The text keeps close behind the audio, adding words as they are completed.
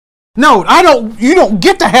No, I don't. You don't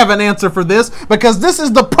get to have an answer for this because this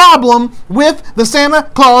is the problem with the Santa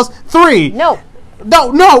Claus 3. No.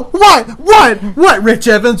 No. What? Rich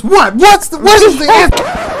Evans? What is the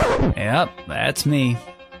answer? Yep, that's me.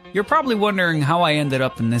 You're probably wondering how I ended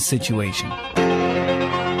up in this situation.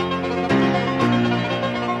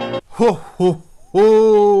 Ho ho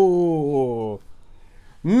ho!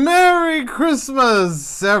 Merry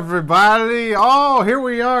Christmas, everybody! Oh, here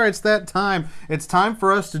we are. It's that time. It's time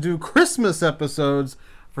for us to do Christmas episodes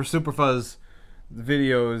for Superfuzz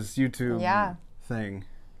videos, YouTube thing.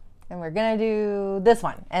 And we're gonna do this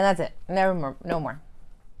one, and that's it. No more.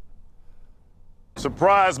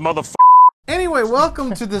 Surprise, motherfucker! Anyway,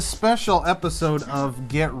 welcome to this special episode of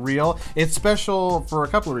Get Real. It's special for a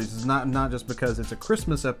couple of reasons, not just because it's a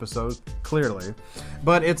Christmas episode, clearly,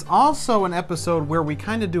 but it's also an episode where we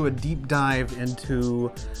kind of do a deep dive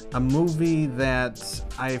into a movie that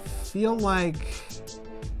I feel like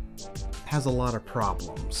has a lot of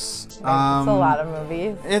problems. It's a lot of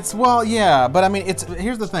movies. But I mean,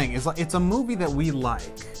 here's the thing: it's a movie that we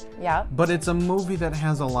like. Yeah. But it's a movie that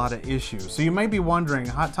has a lot of issues. So you may be wondering,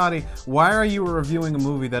 Hot Toddy, why are you reviewing a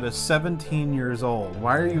movie that is 17 years old?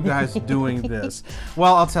 Why are you guys doing this?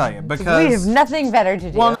 Well, I'll tell you, because we have nothing better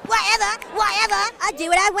to do. Whatever, I do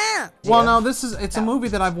what I want. Well, no, it's a movie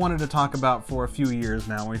that I've wanted to talk about for a few years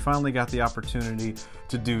now, and we finally got the opportunity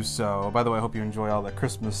to do so. By the way, I hope you enjoy all the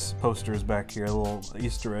Christmas posters back here, little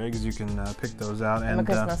Easter eggs. You can pick those out. And a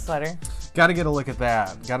Christmas sweater. Gotta get a look at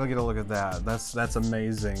that. That's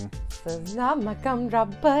amazing. Says not my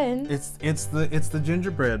gumdrop button. It's the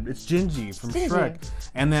gingerbread. It's Gingy from Shrek.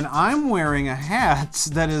 And then I'm wearing a hat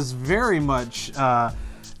that is very much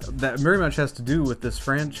has to do with this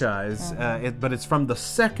franchise. But it's from the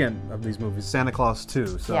second of these movies, Santa Claus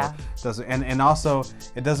 2. So yeah. It doesn't, and also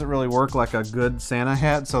it doesn't really work like a good Santa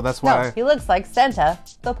hat. So that's why he looks like Santa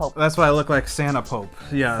the Pope. That's why I look like Santa Pope.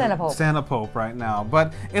 Yeah, Santa Pope right now.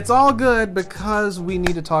 But it's all good because we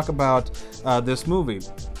need to talk about this movie.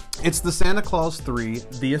 It's the Santa Claus 3,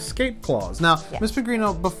 The Escape Clause. Now, Ms.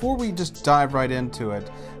 Pengrino, before we just dive right into it,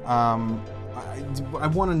 I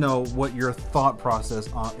want to know what your thought process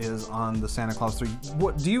is on the Santa Claus 3.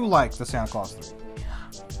 What do you like the Santa Claus 3?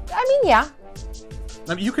 I mean, yeah.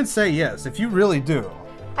 I mean, you can say yes if you really do.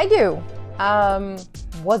 I do.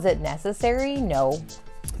 Was it necessary? No.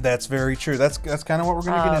 That's very true. That's kind of what we're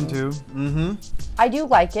going to get into. Mm-hmm. I do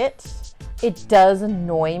like it. It does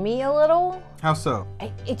annoy me a little. How so?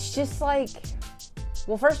 It's just like,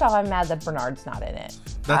 well, first off, I'm mad that Bernard's not in it.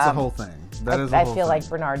 That's the whole thing. I feel like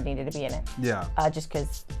Bernard needed to be in it. Yeah. Just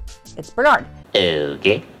because it's Bernard.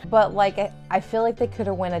 Okay. But like, I feel like they could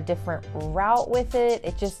have went a different route with it.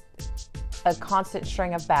 It just a constant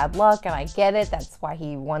string of bad luck, and I get it. That's why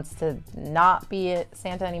he wants to not be a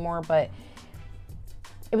Santa anymore. But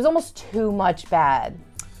it was almost too much bad.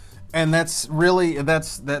 And that's really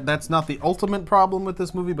that's not the ultimate problem with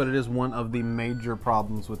this movie, but it is one of the major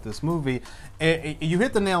problems with this movie. You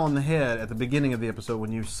hit the nail on the head at the beginning of the episode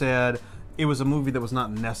when you said it was a movie that was not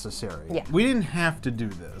necessary. Yeah. We didn't have to do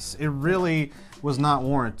this. It really was not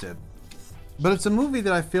warranted. But it's a movie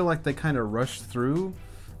that I feel like they kind of rushed through.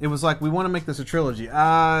 It was like, we want to make this a trilogy.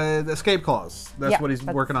 The Escape Clause. That's what he's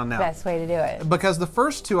working on now. Best way to do it. Because the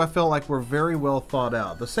first two I felt like were very well thought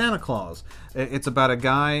out. The Santa Claus. It's about a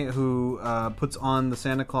guy who puts on the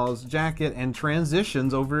Santa Claus jacket and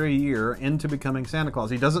transitions over a year into becoming Santa Claus.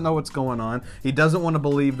 He doesn't know what's going on. He doesn't want to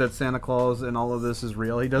believe that Santa Claus and all of this is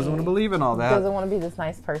real. He doesn't want to believe in all that. He doesn't want to be this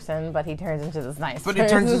nice person, but he turns into this nice person. But he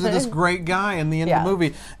turns into this great guy in the end of the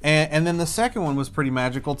movie. And then the second one was pretty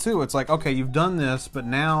magical too. It's like, okay, you've done this, but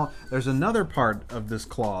now there's another part of this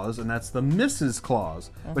clause, and that's the Mrs.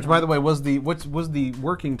 Claus, which, by the way, was the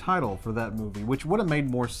working title for that movie, which would have made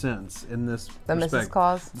more sense in this respect. Mrs.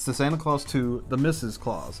 Claus? It's the Santa Claus 2, the Mrs.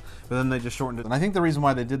 Claus, but then they just shortened it. And I think the reason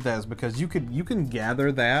why they did that is because you can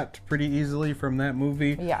gather that pretty easily from that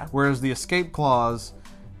movie. Yeah. Whereas the Escape Clause,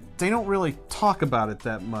 they don't really talk about it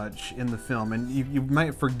that much in the film, and you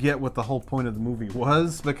might forget what the whole point of the movie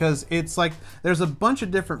was, because it's like there's a bunch of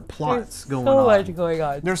different plots going on. There's so much going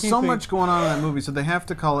on. There's so much going on in that movie, so they have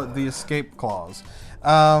to call it the Escape Clause.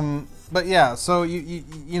 But yeah, so you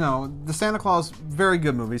know, the Santa Claus, very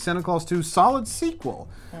good movie. Santa Claus 2, solid sequel.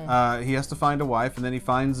 He has to find a wife, and then he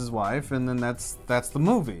finds his wife, and then that's the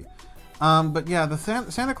movie. But yeah, the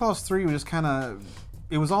Santa Claus 3 was just kind of,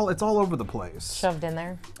 it's all over the place. Shoved in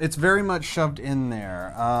there. It's very much shoved in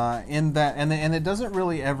there. And it doesn't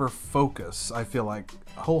really ever focus, I feel like,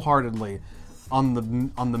 wholeheartedly on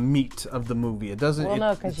the meat of the movie. It doesn't. Well,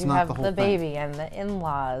 no, because you have the baby and the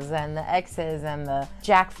in-laws and the exes and the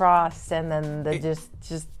Jack Frost and then the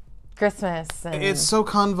just Christmas. And it's so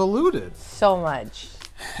convoluted. So much.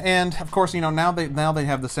 And of course, you know, now they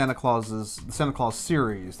have the Santa Claus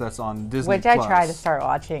series that's on Disney+. Which I tried to start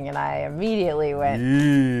watching, and I immediately went.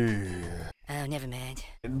 Oh, never mind.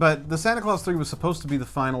 But the Santa Claus 3 was supposed to be the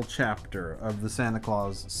final chapter of the Santa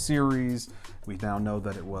Claus series. We now know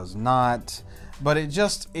that it was not. But it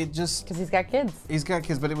just because he's got kids. He's got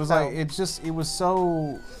kids, but it was like it was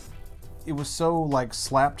so like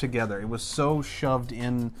slapped together. It was so shoved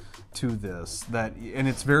in to this and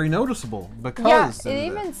it's very noticeable because it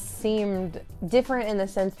even seemed different in the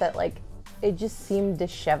sense that like it just seemed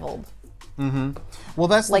disheveled. Mm-hmm. Well,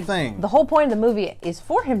 that's like, the thing. The whole point of the movie is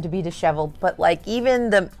for him to be disheveled, but like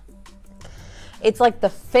it's like the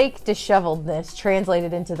fake disheveledness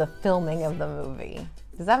translated into the filming of the movie.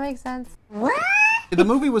 Does that make sense? What? The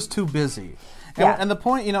movie was too busy. And the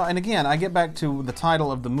point, you know, and again, I get back to the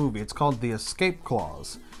title of the movie. It's called The Escape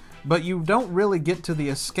Clause. But you don't really get to the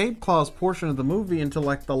escape clause portion of the movie until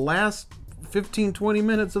like the last 15-20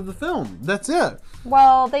 minutes of the film. That's it.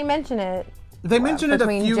 Well, they mention it. They mention it a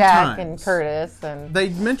few between Jack times. And Curtis. And they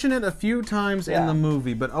mention it a few times in the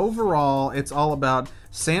movie, but overall, it's all about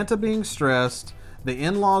Santa being stressed, the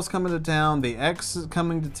in-laws coming to town, the ex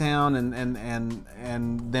coming to town,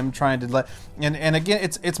 and them trying to and again,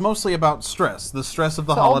 it's mostly about stress, the stress of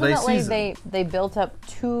the holiday season. Ultimately, they built up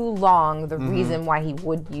too long the reason why he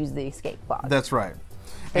would use the escape clause. That's right.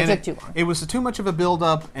 It took too long. It was too much of a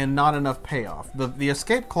build-up and not enough payoff. The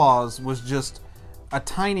escape clause was just a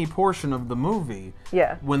tiny portion of the movie.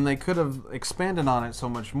 Yeah. When they could have expanded on it so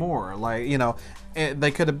much more, like, you know,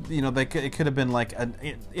 they could have, you know, it could have been like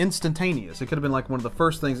instantaneous. It could have been like one of the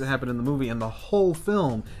first things that happened in the movie, and the whole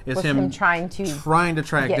film is him trying to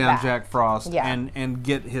track down Jack Frost and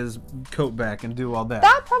get his coat back and do all that.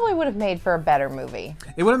 That probably would have made for a better movie.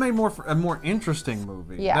 It would have made a more interesting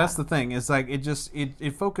movie. Yeah. That's the thing. It's like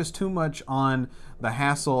it focused too much on the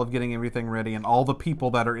hassle of getting everything ready and all the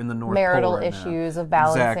people that are in the North Marital Pole right issues now. Of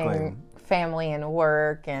balancing family and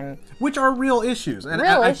work, and which are real issues. And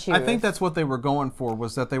issues. I think that's what they were going for,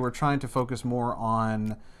 was that they were trying to focus more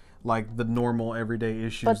on like the normal everyday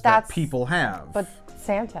issues that people have. But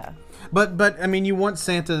Santa. But I mean, you want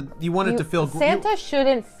Santa. You want it to feel. Santa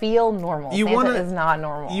shouldn't feel normal. Santa is not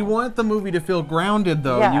normal. You want the movie to feel grounded,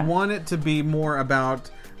 though. Yeah. You want it to be more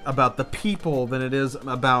about the people than it is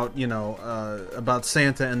about, you know, about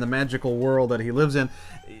Santa and the magical world that he lives in.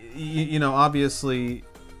 You know, obviously,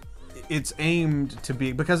 it's aimed to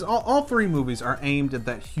be, because all three movies are aimed at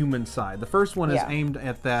that human side. The first one is aimed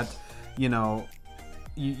at that, you know,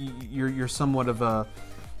 you're somewhat of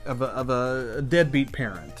a deadbeat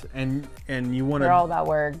parent, and you want to. You're all about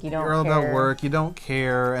work. You're all about work. You don't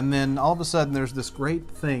care, and then all of a sudden there's this great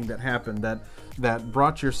thing that happened that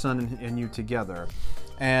brought your son and you together.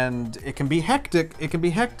 And it can be hectic. It can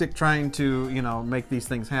be hectic trying to, you know, make these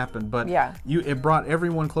things happen. But it brought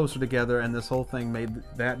everyone closer together, and this whole thing made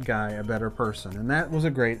that guy a better person. And that was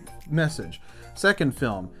a great message. Second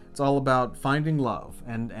film, it's all about finding love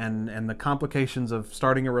and the complications of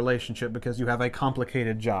starting a relationship because you have a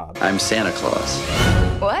complicated job. I'm Santa Claus.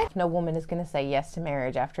 What? No woman is going to say yes to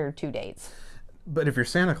marriage after 2 dates. But if you're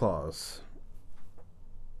Santa Claus,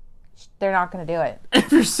 they're not going to do it.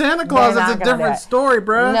 If you're Santa Claus, it's a different story,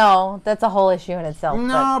 bruh. No, that's a whole issue in itself.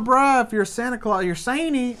 No, bruh. If you're Santa Claus, you're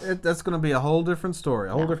Saint-y, that's going to be a whole different story,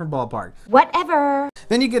 a whole different ballpark. Whatever.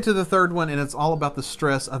 Then you get to the third one, and it's all about the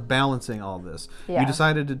stress of balancing all this. Yeah. You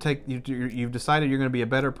decided you've decided you're going to be a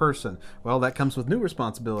better person. Well, that comes with new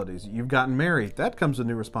responsibilities. You've gotten married. That comes with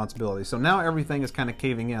new responsibilities. So now everything is kind of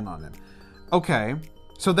caving in on it. Okay,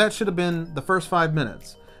 so that should have been the first 5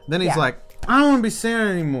 minutes. Then he's like, I don't want to be Santa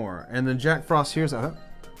anymore. And then Jack Frost hears, I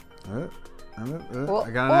got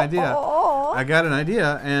an idea. I got an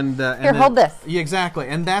idea. And here, hold this. Yeah, exactly.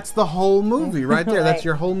 And that's the whole movie right there. That's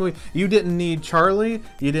your whole movie. You didn't need Charlie.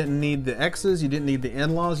 You didn't need the exes. You didn't need the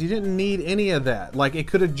in-laws. You didn't need any of that. Like, it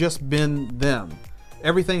could have just been them.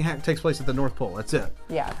 Everything takes place at the North Pole. That's it.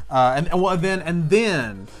 Yeah. And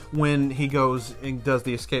then when he goes and does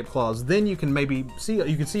the escape clause, then you can maybe see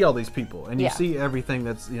all these people, and you see everything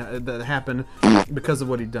that's that happened because of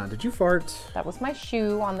what he'd done. Did you fart? That was my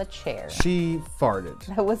shoe on the chair. She farted.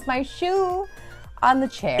 That was my shoe on the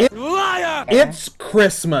chair. Liar! It's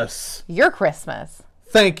Christmas. Your Christmas.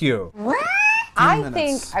 Thank you. What? I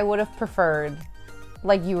think I would have preferred,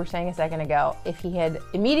 like you were saying a second ago, if he had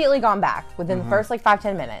immediately gone back within the first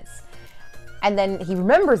 5-10 minutes, and then he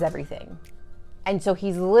remembers everything, and so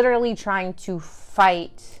he's literally trying to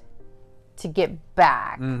fight to get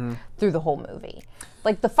back through the whole movie.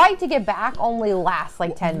 Like, the fight to get back only lasts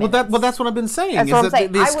like 10 minutes. Well, that's what I've been saying. That's what I'm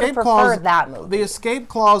saying. The I would have preferred that movie. The escape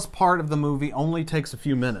clause part of the movie only takes a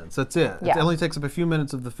few minutes. That's it. Yeah. It only takes up a few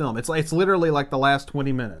minutes of the film. It's literally like the last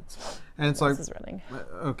 20 minutes. And it's This is running.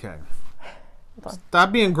 Okay.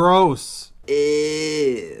 Stop being gross.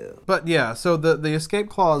 Ew. But yeah, so the escape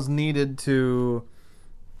clause needed to...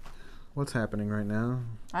 What's happening right now?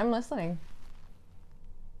 I'm listening.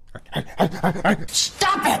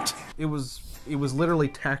 Stop it! It was literally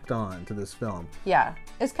tacked on to this film. Yeah.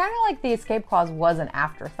 It's kind of like the escape clause was an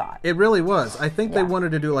afterthought. It really was. I think they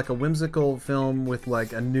wanted to do like a whimsical film with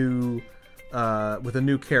like a new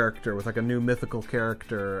character, with like a new mythical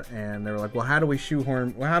character, and they were like, well, how do we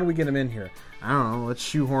get him in here? I don't know, let's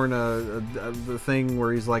shoehorn the thing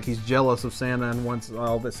where he's jealous of Santa and wants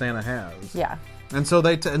all that Santa has. Yeah. And so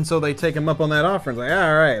they take him up on that offer and like,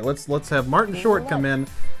 all right, let's have Martin Short come in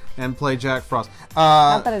and play Jack Frost.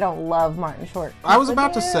 Not that I don't love Martin Short. I was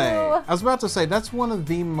about to say that's one of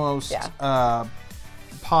the most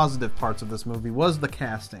positive parts of this movie was the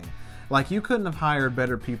casting. Like, you couldn't have hired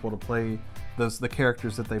better people to play the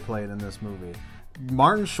characters that they played in this movie.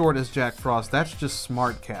 Martin Short as Jack Frost, that's just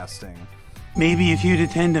smart casting. Maybe if you'd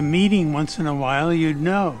attend a meeting once in a while, you'd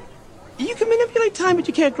know. You can manipulate time, but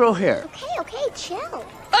you can't grow hair. Okay, chill.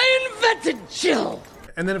 I invented chill!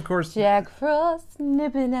 And then, of course... Jack Frost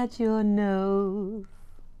nipping at your nose.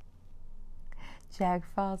 Jack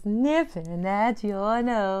Frost nipping at your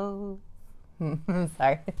nose.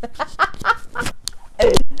 Sorry.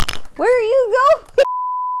 Where are you going?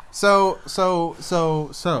 So.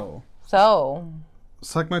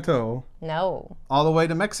 Suck my toe. No. All the way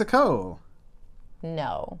to Mexico.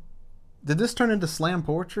 No. Did this turn into slam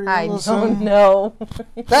poetry? I don't know.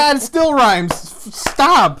 That still rhymes.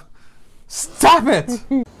 Stop! Stop it!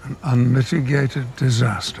 An unmitigated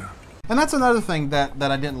disaster. And that's another thing that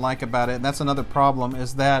I didn't like about it, and that's another problem,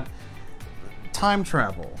 is that time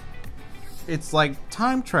travel. It's like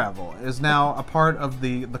time travel is now a part of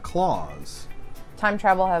the clause. Time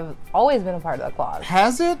travel have always been a part of the clause.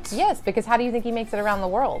 Has it? Yes, because how do you think he makes it around the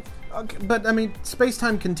world? Okay, but I mean,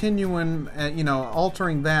 space-time continuum,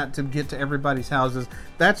 altering that to get to everybody's houses,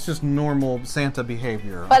 that's just normal Santa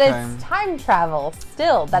behavior. But okay? it's time travel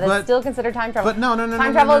still. That is still considered time travel. But no.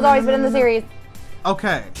 Time travel has always been in the series.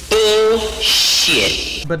 Okay.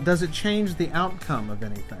 Bullshit. But does it change the outcome of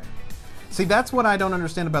anything? See, that's what I don't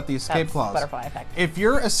understand about the escape clause. Butterfly effect. If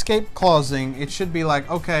you're escape clausing, it should be like,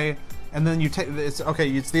 okay, and then you take it's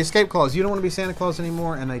the escape clause. You don't want to be Santa Claus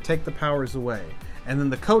anymore, and they take the powers away. And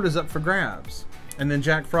then the coat is up for grabs. And then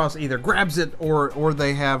Jack Frost either grabs it or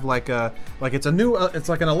they have like it's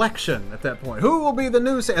like an election at that point. Who will be the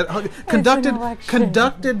new Santa?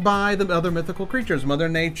 Conducted by the other mythical creatures, Mother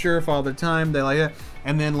Nature, Father Time. They like it,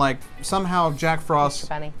 and then like somehow Jack Frost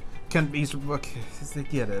they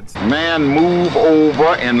get it. Man, move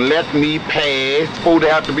over and let me pass. Supposed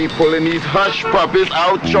to have to be pulling these hush puppies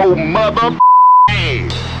out your mother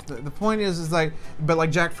ass. The point is like, but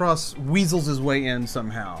like Jack Frost weasels his way in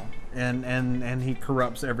somehow, and he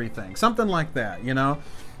corrupts everything, something like that,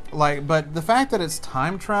 Like, but the fact that it's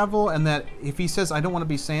time travel and that if he says I don't want to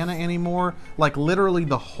be Santa anymore, like literally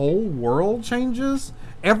the whole world changes.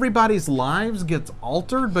 Everybody's lives gets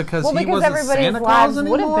altered because he wasn't Santa Claus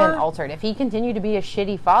anymore. Would have been altered if he continued to be a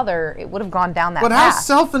shitty father. It would have gone down that path. But how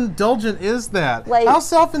self-indulgent is that? Like, how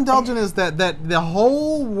self-indulgent is that? That the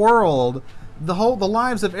whole world, the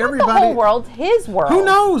lives of everybody. Not the whole world, his world. Who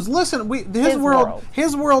knows? Listen,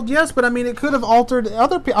 his world, yes, but I mean, it could have altered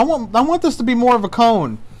other people. I want this to be more of a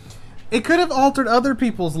cone. It could have altered other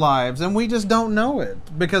people's lives, and we just don't know it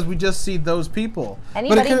because we just see those people.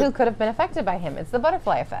 Anybody who could have been affected by him. It's the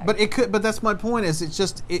butterfly effect. But it could. But that's my point. Is it's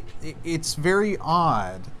just it's very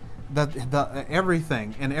odd that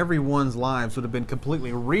everything in everyone's lives would have been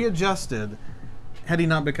completely readjusted had he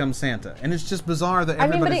not become Santa. And it's just bizarre that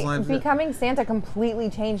everybody's lives... becoming Santa completely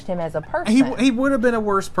changed him as a person. He would have been a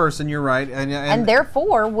worse person, you're right. And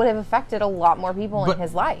therefore would have affected a lot more people in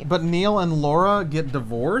his life. But Neil and Laura get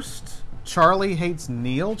divorced. Charlie hates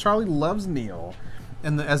Neil. Charlie loves Neil.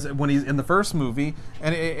 When he's in the first movie,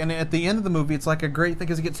 and at the end of the movie, it's like a great thing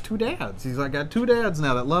because he gets two dads. He's like got two dads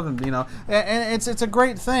now that love him, and it's a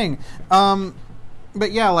great thing.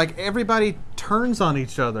 But yeah, like everybody turns on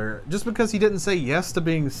each other just because he didn't say yes to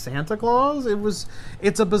being Santa Claus.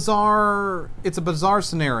 It's a bizarre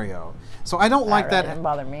scenario. So I don't like that. Didn't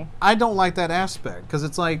bother me. I don't like that aspect because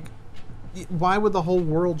it's like, why would the whole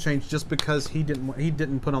world change just because he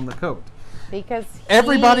didn't put on the coat? Because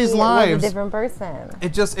everybody's lives was a different person.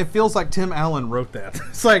 It feels like Tim Allen wrote that.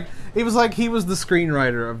 It's like he was the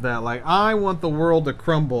screenwriter of that. Like, I want the world to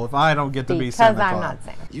crumble if I don't get to be Santa Claus. Because I'm not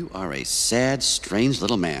Santa. You are a sad, strange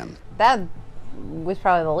little man. That was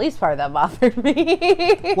probably the least part that bothered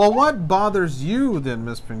me. Well, what bothers you then,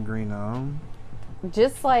 Miss Pengrino?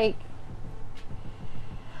 Just like,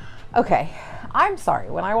 okay, I'm sorry.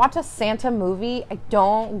 When I watch a Santa movie, I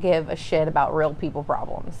don't give a shit about real people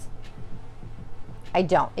problems. I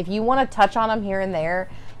don't. If you want to touch on them here and there,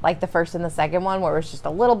 like the first and the second one, where it's just a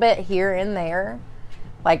little bit here and there,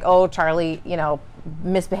 like, oh, Charlie, you know,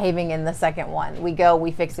 misbehaving in the second one.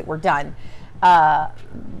 We fix it, we're done.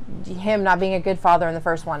 Him not being a good father in the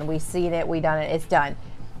first one. We seen it, we done it, it's done.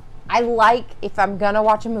 I like, if I'm gonna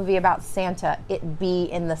watch a movie about Santa, it be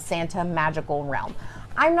in the Santa magical realm.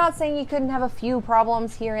 I'm not saying you couldn't have a few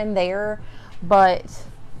problems here and there, but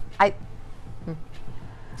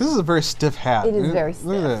this is a very stiff hat. It is very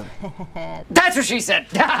stiff. Look at that. That's what she said.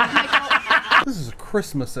 This is a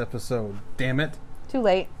Christmas episode, damn it. Too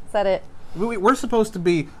late, said it. We're supposed to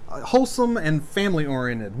be wholesome and family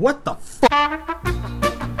oriented. What the fuck?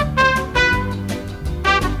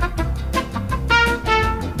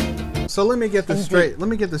 So let me get this straight. Let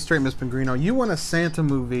me get this straight, Miss Pengrino. You want a Santa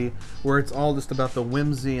movie where it's all just about the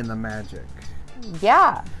whimsy and the magic?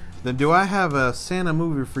 Yeah. Then do I have a Santa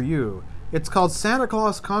movie for you? It's called Santa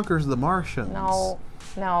Claus Conquers the Martians. No.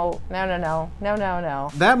 That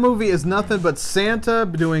movie is nothing but Santa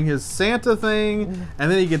doing his Santa thing,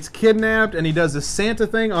 and then he gets kidnapped, and he does his Santa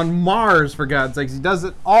thing on Mars, for God's sakes. He does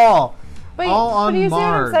it all. All on you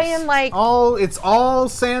Mars. See what I'm saying? Like, it's all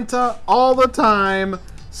Santa all the time.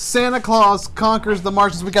 Santa Claus Conquers the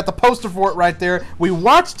Martians. We got the poster for it right there. We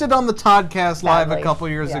watched it on the Toddcast Live a couple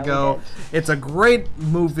years ago. It's a great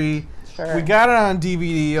movie. Sure. We got it on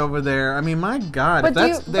DVD over there. I mean, my God.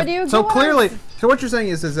 So what you're saying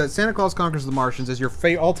is that Santa Claus Conquers the Martians is your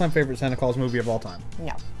all-time favorite Santa Claus movie of all time?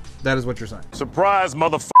 No. That is what you're saying. Surprise,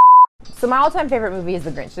 motherfucker. So my all-time favorite movie is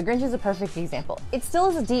The Grinch. The Grinch is a perfect example. It still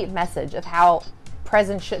is a deep message of how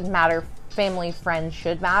presents shouldn't matter, family, friends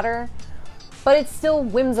should matter, but it's still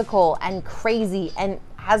whimsical and crazy and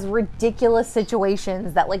has ridiculous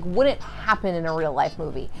situations that like wouldn't happen in a real life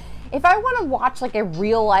movie. If I want to watch like a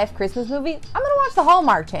real life Christmas movie, I'm gonna watch the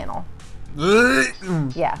Hallmark Channel.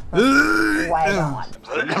 Yeah, that's why I don't want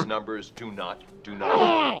it. These numbers do not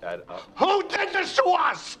add up. Who did this to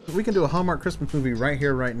us? We can do a Hallmark Christmas movie right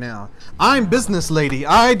here, right now. I'm business lady.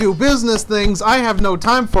 I do business things. I have no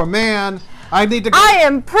time for man. I need to go. I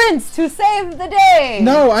am Prince to save the day.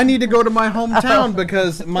 No, I need to go to my hometown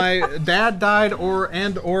because my dad died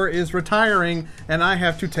or is retiring, and I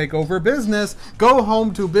have to take over business. Go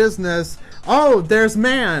home to business. Oh, there's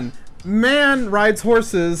man. Man rides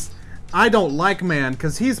horses. I don't like man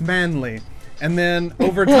because he's manly. And then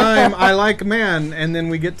over time, I like man, and then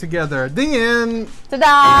we get together. The end.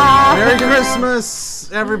 Ta-da! Merry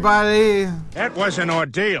Christmas, everybody. That was an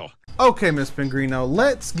ordeal. Okay, Miss Pengrino,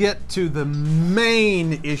 let's get to the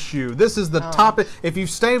main issue. This is the topic. If you've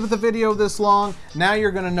stayed with the video this long, now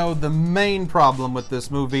you're going to know the main problem with this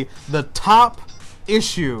movie. The top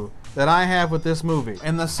issue that I have with this movie.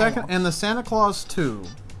 In the Santa Claus 2,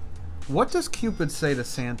 what does Cupid say to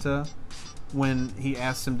Santa when he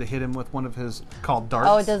asks him to hit him with one of his called darts?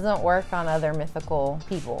 Oh, it doesn't work on other mythical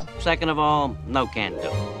people. Second of all, no can do.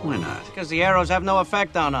 Why not? Because the arrows have no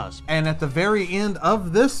effect on us. And at the very end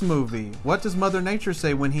of this movie, what does Mother Nature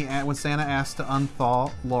say when Santa asks to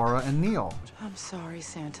unthaw Laura and Neil? I'm sorry,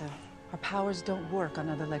 Santa. Our powers don't work on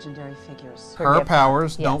other legendary figures. Her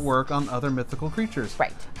powers don't work on other mythical creatures.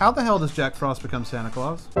 Right. How the hell does Jack Frost become Santa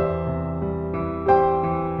Claus?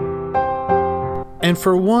 And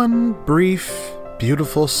for one brief,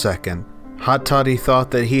 beautiful second, Hot Toddy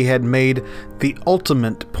thought that he had made the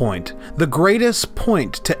ultimate point, the greatest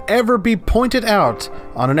point to ever be pointed out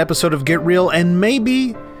on an episode of Get Real and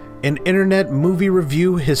maybe in internet movie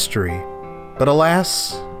review history. But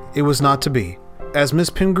alas, it was not to be, as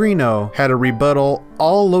Miss Pengrino had a rebuttal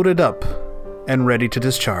all loaded up and ready to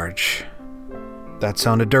discharge. That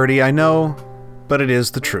sounded dirty, I know, but it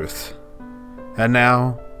is the truth. And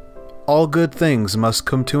now, all good things must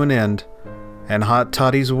come to an end, and Hot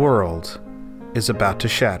Toddy's world is about to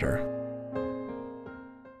shatter.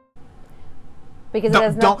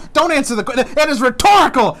 Because don't answer the question. That is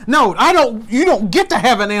rhetorical. No, you don't get to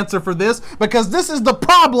have an answer for this because this is the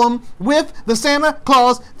problem with the Santa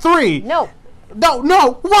Claus 3. No.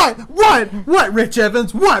 No. What, Rich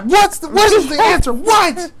Evans? What is the answer?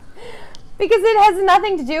 What? Because it has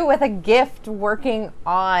nothing to do with a gift working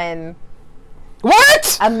on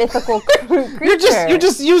what? A mythical creature. You're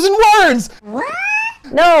just using words. What?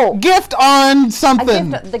 No. Gift on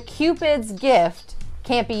something. The Cupid's gift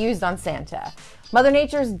can't be used on Santa. Mother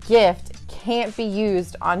Nature's gift can't be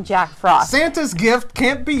used on Jack Frost. Santa's gift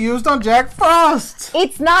can't be used on Jack Frost.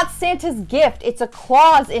 It's not Santa's gift. It's a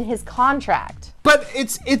clause in his contract. But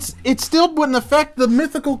it still wouldn't affect the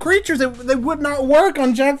mythical creatures. They would not work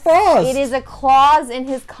on Jack Frost. It is a clause in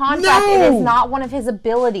his contract. No. It is not one of his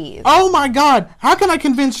abilities. Oh my God! How can I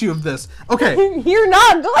convince you of this? Okay. You're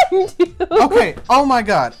not going to. Okay. Oh my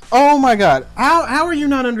God. Oh my God. How are you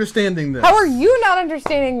not understanding this? How are you not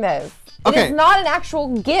understanding this? Okay. It is not an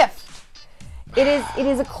actual gift. It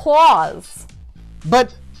is a clause.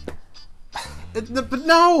 But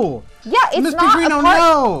no. Yeah, it's Mr. not Pengrino, a part.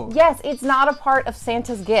 no. Yes, it's not a part of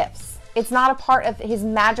Santa's gifts. It's not a part of his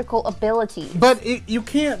magical abilities. But you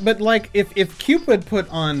can't. But like, if Cupid put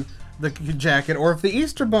on the jacket, or if the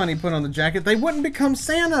Easter Bunny put on the jacket, they wouldn't become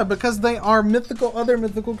Santa because they are other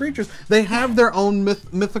mythical creatures. They have their own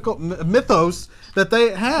mythos that they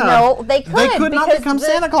have. No, they could. They could not become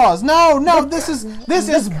Santa Claus. No, this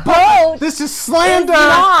is slander.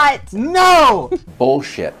 No.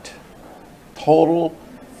 Bullshit. Total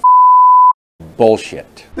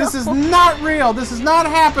bullshit. This is not real. This is not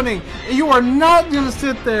happening. You are not going to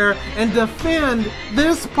sit there and defend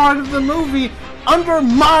this part of the movie under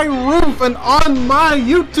my roof and on my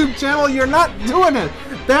YouTube channel. You're not doing it.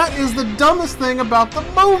 That is the dumbest thing about the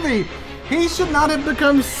movie. He should not have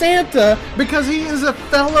become Santa because he is a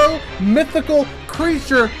fellow mythical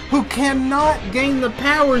creature who cannot gain the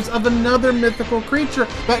powers of another mythical creature.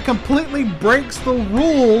 That completely breaks the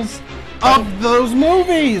rules of those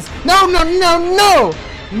movies. No,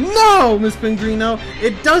 Miss Pengrino,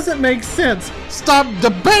 it doesn't make sense. Stop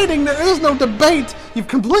debating. There is no debate. You've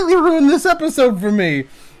completely ruined this episode for me.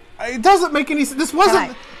 It doesn't make any sense.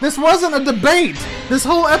 This wasn't a debate. This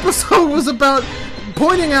whole episode was about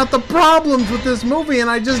pointing out the problems with this movie, and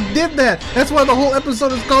I just did that. That's why the whole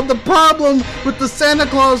episode is called The Problem with the Santa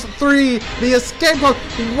Claus 3, The Escape Clause.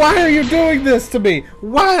 Why are you doing this to me?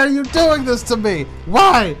 Why are you doing this to me?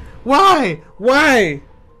 Why? Why? Why?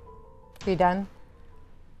 Are you done?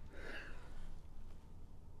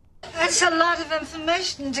 That's a lot of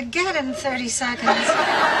information to get in 30 seconds.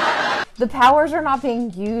 The powers are not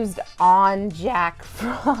being used on Jack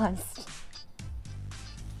Frost.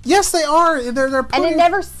 Yes, they are. They're and it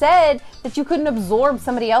never said that you couldn't absorb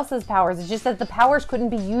somebody else's powers. It's just that the powers couldn't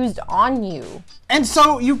be used on you. And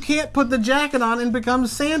so you can't put the jacket on and become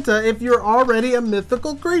Santa if you're already a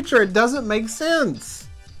mythical creature. It doesn't make sense.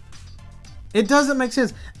 It doesn't make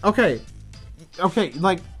sense. Okay,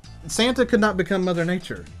 like Santa could not become Mother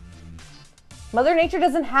Nature. Mother Nature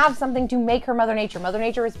doesn't have something to make her Mother Nature. Mother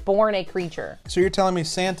Nature is born a creature. So you're telling me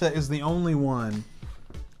Santa is the only one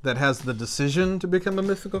that has the decision to become a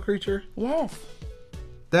mythical creature? Yes.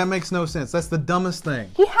 That makes no sense. That's the dumbest thing.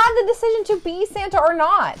 He had the decision to be Santa or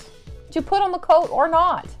not. To put on the coat or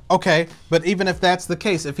not. Okay, but even if that's the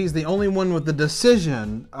case, if he's the only one with the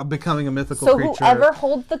decision of becoming a mythical creature... So whoever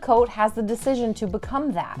holds the coat has the decision to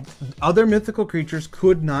become that. Other mythical creatures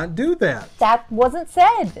could not do that. That wasn't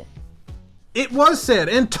said. It was said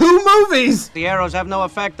in 2 movies! The arrows have no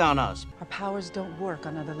effect on us. Our powers don't work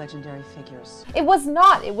on other legendary figures. It was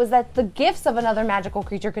not. It was that the gifts of another magical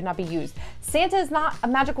creature could not be used. Santa is not a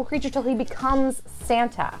magical creature till he becomes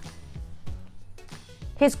Santa.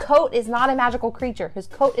 His coat is not a magical creature. His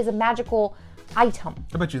coat is a magical item.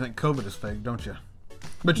 I bet you think COVID is fake, don't you?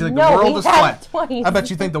 I bet you think the world is flat. I bet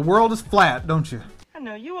you think the world is flat, don't you? I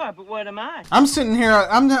know you are, but what am I? I'm sitting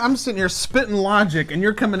here spitting logic, and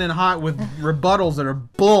you're coming in hot with rebuttals that are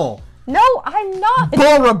bull. No, I'm not.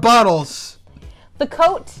 Bull rebuttals. The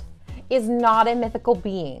coat is not a mythical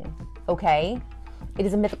being, okay? It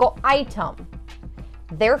is a mythical item.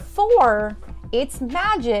 Therefore, its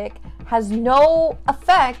magic has no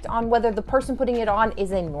effect on whether the person putting it on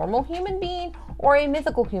is a normal human being or a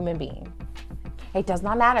mythical human being. It does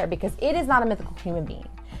not matter because it is not a mythical human being.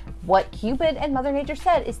 What Cupid and Mother Nature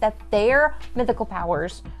said is that their mythical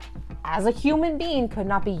powers as a human being could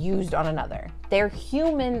not be used on another. Their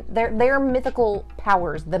mythical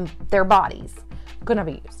powers, their bodies, could not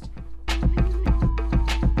be used.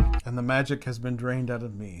 And the magic has been drained out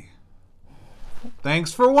of me.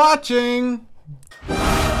 Thanks for watching!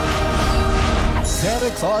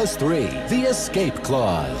 Santa Claus 3, The Escape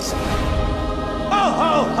Clause. Ho,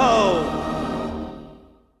 ho, ho!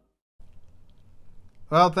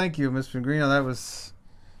 Well, thank you, Miss Pengrino. That was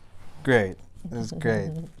great. That was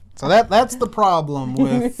great. So that's the problem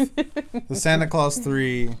with the Santa Claus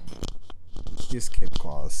 3, The Escape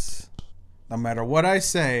Clause. No matter what I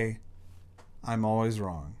say, I'm always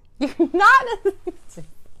wrong. You're not.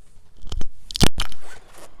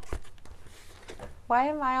 Why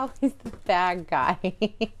am I always the bad guy?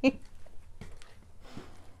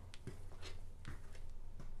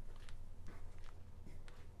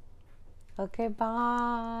 Okay,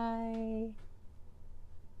 bye.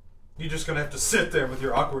 You're just gonna have to sit there with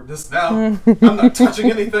your awkwardness now. I'm not touching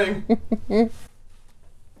anything.